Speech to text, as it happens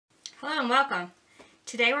Hello and welcome.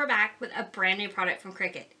 Today we're back with a brand new product from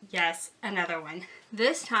Cricut. Yes, another one.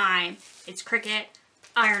 This time it's Cricut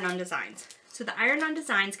iron-on designs. So the iron-on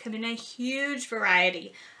designs come in a huge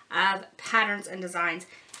variety of patterns and designs.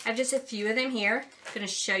 I have just a few of them here. I'm going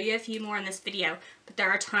to show you a few more in this video, but there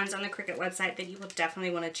are tons on the Cricut website that you will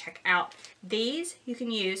definitely want to check out. These you can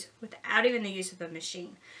use without even the use of a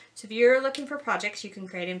machine. So if you're looking for projects you can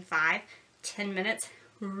create in 5-10 minutes,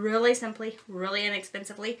 really simply, really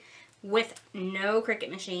inexpensively, with no Cricut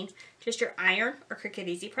machine, just your iron or Cricut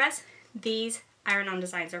Easy Press, these iron-on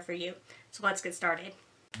designs are for you. So let's get started.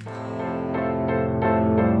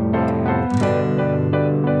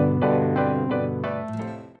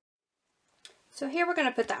 So here we're going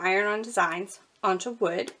to put the iron-on designs onto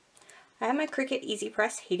wood. I have my Cricut Easy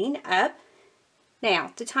Press heating up.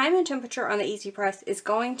 Now, the time and temperature on the Easy Press is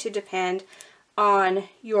going to depend on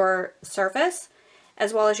your surface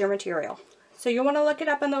as well as your material. So you'll want to look it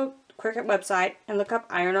up on the Cricut website and look up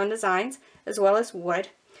iron-on designs as well as wood.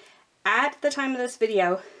 At the time of this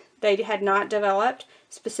video, they had not developed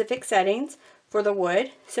specific settings for the wood,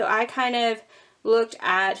 so I kind of looked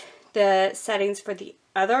at the settings for the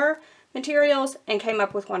other materials and came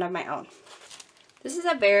up with one of my own. This is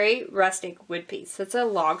a very rustic wood piece. It's a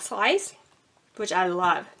log slice, which I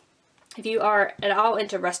love. If you are at all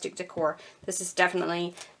into rustic decor, this is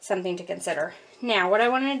definitely something to consider. Now, what I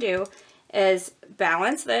want to do is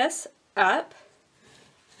balance this up,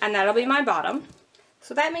 and that'll be my bottom.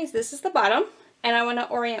 So that means this is the bottom, and I want to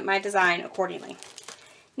orient my design accordingly.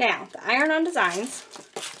 Now, the iron-on designs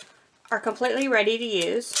are completely ready to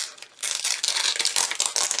use.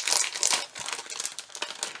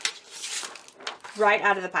 Right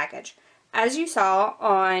out of the package. As you saw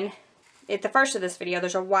on at the first of this video,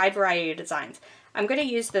 there's a wide variety of designs. I'm going to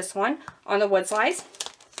use this one on the wood slice,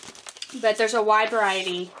 but there's a wide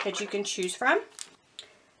variety that you can choose from.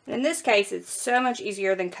 And in this case, it's so much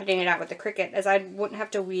easier than cutting it out with the Cricut, as I wouldn't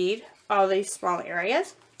have to weed all these small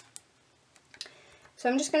areas. So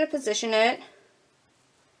I'm just going to position it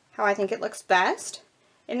how I think it looks best,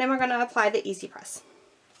 and then we're going to apply the Easy Press.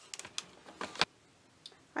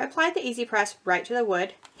 I applied the Easy Press right to the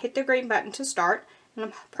wood, hit the green button to start, and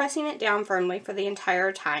I'm pressing it down firmly for the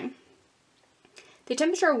entire time. The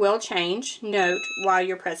temperature will change, note, while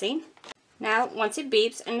you're pressing. Now, once it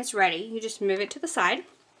beeps and it's ready, you just move it to the side,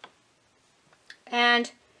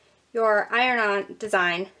 and your iron-on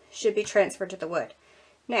design should be transferred to the wood.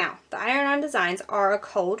 Now, the iron-on designs are a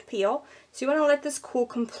cold peel, so you want to let this cool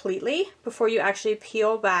completely before you actually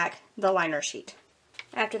peel back the liner sheet.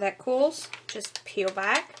 After that cools, just peel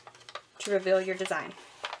back to reveal your design.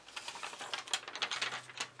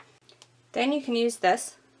 Then you can use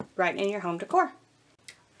this right in your home decor.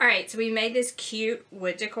 Alright, so we made this cute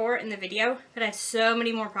wood decor in the video, but I have so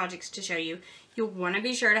many more projects to show you. You'll want to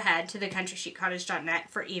be sure to head to thecountryschiccottage.net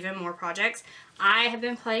for even more projects. I have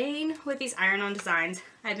been playing with these iron-on designs.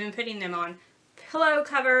 I've been putting them on pillow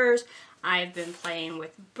covers. I've been playing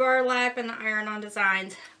with burlap and the iron-on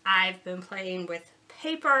designs. I've been playing with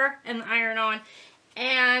paper and the iron-on,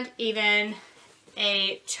 and even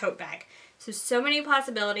a tote bag. So many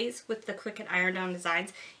possibilities with the Cricut iron-on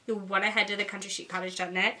designs. You'll want to head to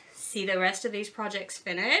thecountryschiccottage.net, see the rest of these projects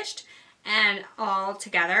finished and all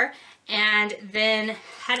together, and then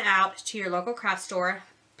head out to your local craft store,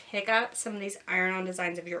 pick up some of these iron-on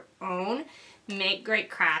designs of your own, make great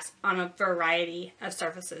crafts on a variety of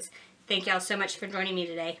surfaces. Thank y'all so much for joining me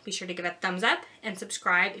today. Be sure to give a thumbs up and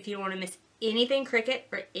subscribe if you don't want to miss anything Cricut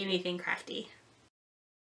or anything crafty.